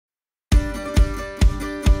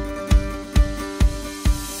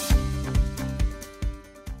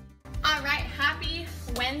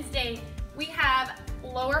Wednesday. We have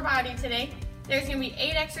lower body today. There's gonna be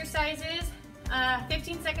 8 exercises,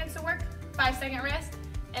 15 seconds to work, 5-second rest,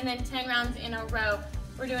 and then 10 rounds in a row.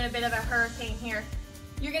 We're doing a bit of a hurricane here.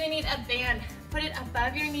 You're gonna need a band. Put it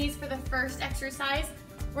above your knees for the first exercise.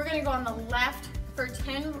 We're gonna go on the left for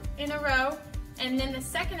 10 in a row, and then the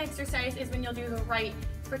second exercise is when you'll do the right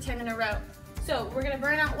for 10 in a row. So we're gonna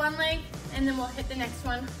burn out one leg, and then we'll hit the next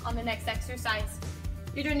one on the next exercise.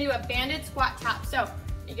 You're gonna do a banded squat tap. So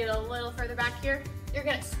you get a little further back here. You're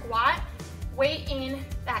gonna squat, weight in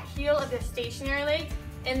that heel of the stationary leg,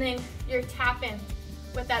 and then you're tapping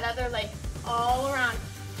with that other leg all around,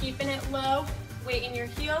 keeping it low, weight in your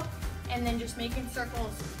heel, and then just making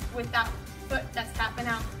circles with that foot that's tapping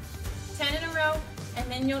out. 10 in a row, and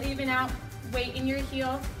then you'll even out, weight in your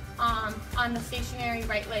heel on the stationary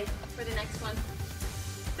right leg for the next one.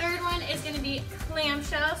 Third one is gonna be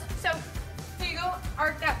clamshells. So here you go,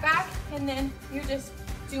 arc that back, and then you're just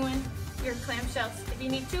doing your clamshells. If you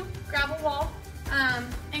need to, grab a wall,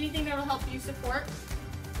 anything that'll help you support.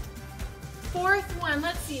 Fourth one,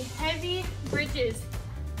 let's see, heavy bridges.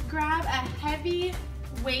 Grab a heavy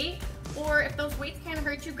weight, or if those weights kind of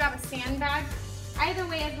hurt you, grab a sandbag. Either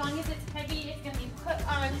way, as long as it's heavy, it's gonna be put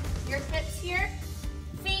on your hips here,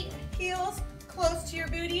 feet, heels, close to your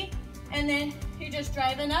booty, and then you're just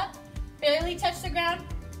driving up, barely touch the ground,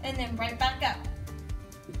 and then right back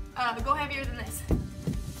up. Go heavier than this.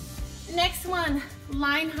 Next one,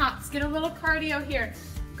 line hops. Get a little cardio here.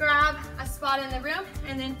 Grab a spot in the room,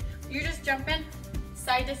 and then you're just jumping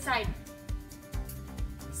side to side.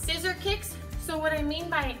 Scissor kicks. So what I mean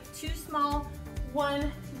by 2 small,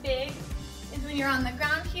 1 big is when you're on the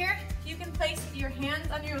ground here, you can place your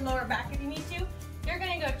hands on your lower back if you need to. You're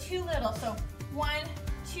gonna go 2 little, so 1,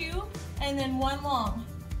 2, and then 1 long.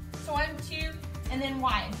 So 1, 2, and then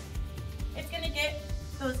wide. It's gonna get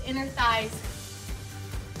those inner thighs.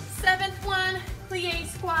 7th one, plie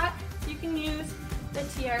squat. You can use the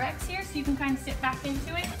TRX here, so you can kind of sit back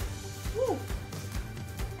into it. Woo.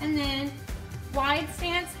 And then wide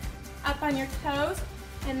stance, up on your toes,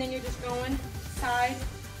 and then you're just going side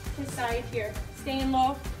to side here, staying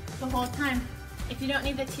low the whole time. If you don't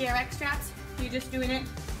need the TRX straps, you're just doing it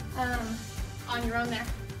on your own there.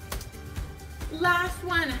 Last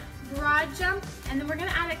one, broad jump, and then we're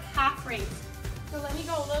gonna add a calf raise. So let me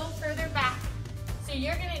go a little further back. So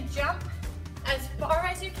you're gonna jump as far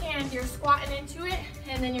as you can, you're squatting into it,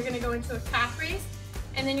 and then you're gonna go into a calf raise,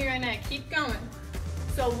 and then you're gonna keep going.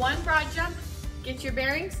 So 1 broad jump, get your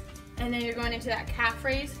bearings, and then you're going into that calf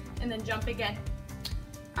raise, and then jump again.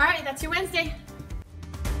 All right, that's your Wednesday.